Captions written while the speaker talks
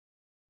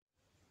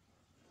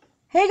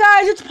Hey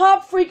guys, it's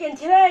Pop Freak, and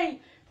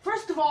today,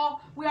 first of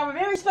all, we have a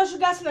very special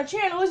guest on our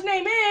channel. His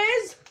name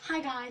is...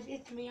 Hi guys,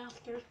 it's me,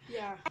 Oscar.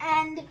 Yeah.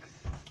 And...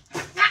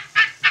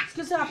 It's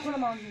good to put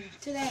him on here.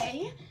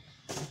 Today...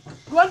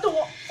 We went to...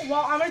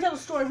 Well, I'm going to tell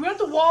the story. We went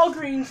to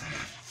Walgreens,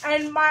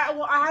 and I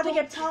had to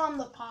get... Tell him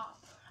the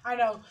pop. I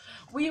know.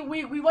 We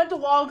went to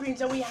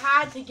Walgreens, and we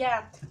had to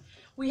get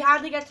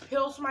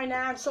pills for my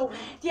nan, so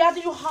they had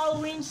to do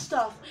Halloween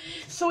stuff.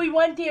 So we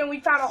went there and we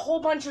found a whole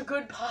bunch of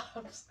good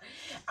pops.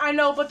 I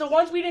know, but the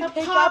ones we didn't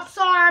pick up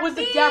was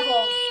the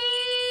devil.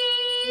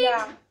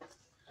 Yeah.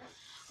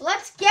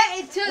 Let's get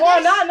into this.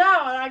 Well, not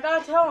now. I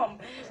gotta tell him.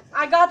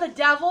 I got the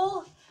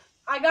devil.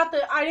 I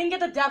didn't get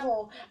the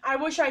devil. I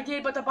wish I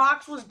did, but the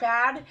box was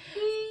bad.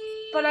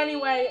 But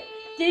anyway,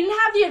 they didn't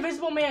have the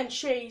Invisible Man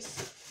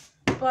chase,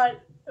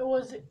 but it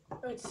was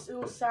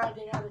sad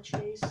they didn't have the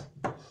chase.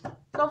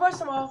 So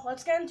first of all,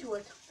 let's get into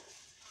it.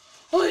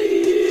 What?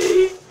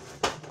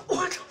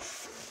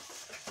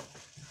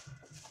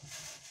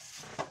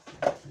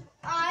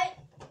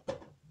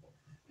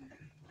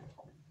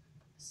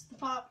 It's the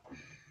pop.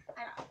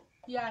 I got.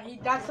 Yeah,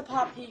 that's the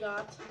pop he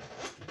got.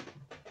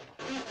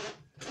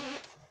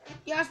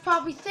 You guys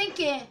probably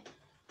thinking,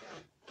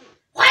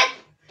 what?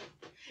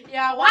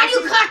 Yeah, Why do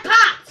you collect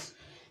pops?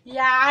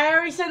 Yeah, I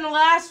already said in the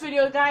last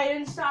video that I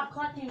didn't stop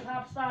collecting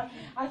pops, but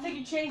I think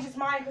he changed his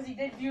mind because he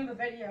did view the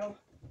video.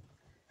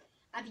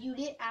 I viewed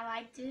it, I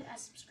liked it, I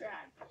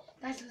subscribed.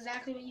 That's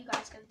exactly what you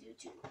guys gotta do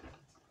too.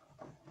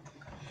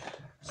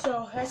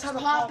 So that's how the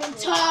pop and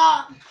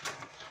top.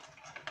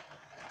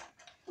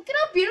 Look at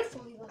how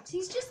beautiful he looks.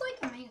 He's just like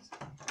amazing.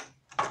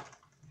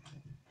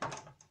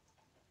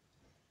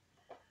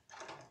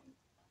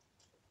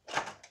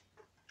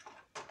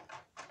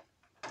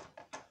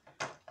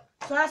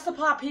 So that's the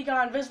pop he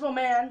got, Invisible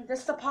Man.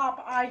 This is the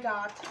pop I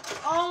got.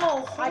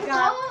 Oh, I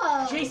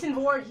got Jason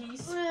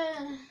Voorhees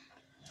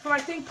from I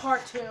think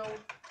part 2.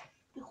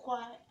 Be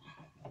quiet.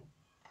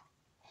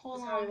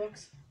 Hold That's how on. he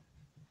looks.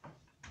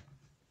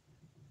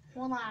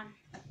 Hold on.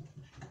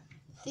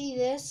 See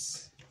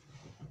this?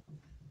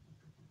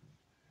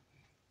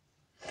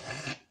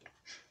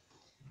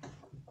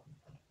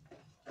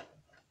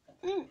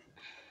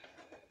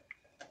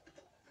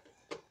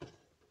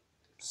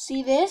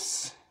 See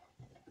this?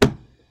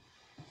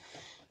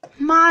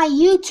 My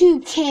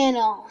YouTube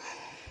channel.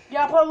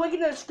 Yeah, I'll put a link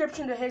in the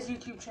description to his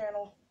YouTube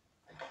channel.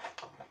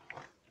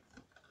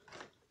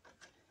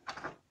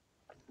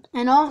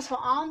 And also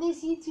on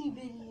this YouTube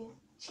video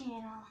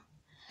channel,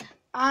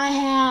 I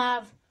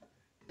have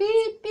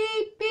beep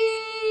beep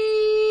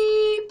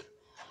beep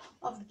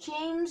of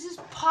James's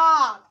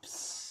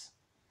pops.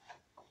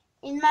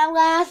 In my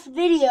last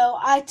video,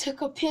 I took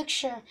a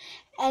picture,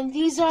 and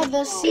these are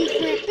the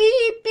secret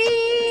beep beep.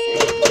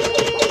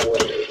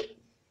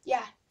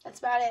 Yeah, that's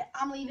about it.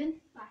 I'm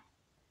leaving. Bye.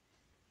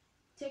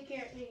 Take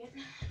care, Ian.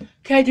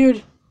 Okay,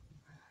 dude.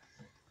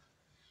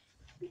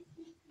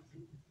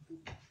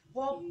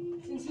 Well,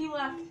 since he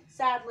left,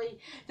 sadly,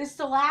 this is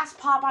the last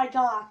pop I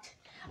got.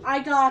 I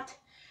got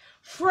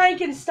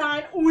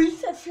Frankenstein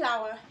with a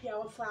flower. Yeah,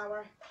 with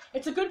flower.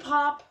 It's a good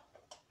pop.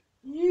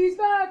 He's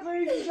back,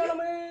 ladies and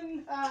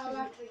gentlemen.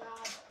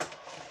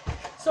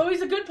 So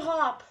he's a good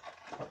pop.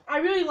 I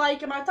really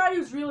like him. I thought he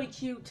was really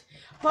cute.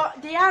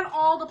 But they had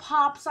all the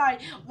pops I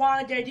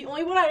wanted there. The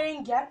only one I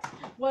didn't get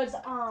was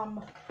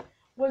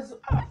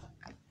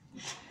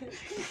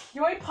the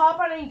only pop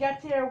I didn't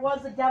get there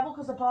was the devil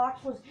because the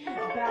box was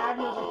bad and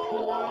there was a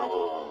pin on it.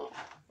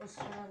 It was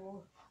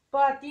terrible.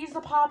 But these are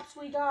the pops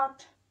we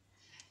got.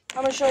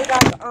 I'm gonna show you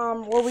guys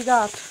what we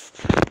got.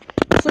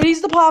 So these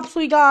are the pops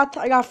we got.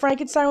 I got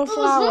Frankenstein with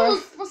flower.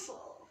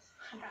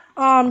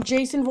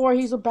 Jason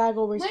Voorhees with bag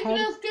over his head. Link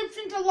in the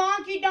description to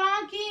Lonky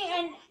Donkey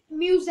and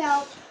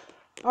Musel.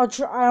 I'll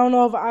try. I don't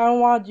know if I don't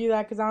want to do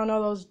that because I don't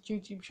know those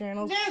YouTube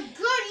channels. They're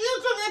good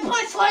YouTube. They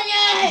put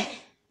 28.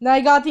 Now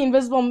I got the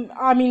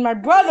my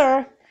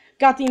brother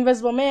got the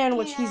Invisible Man,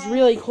 which he's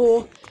really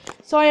cool.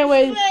 So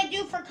anyways, this is what I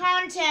do for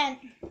content.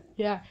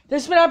 Yeah.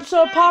 This has been an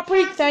episode of Pop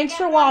Freak. Thanks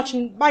for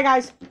watching. Bye,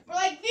 guys. We're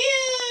like, views.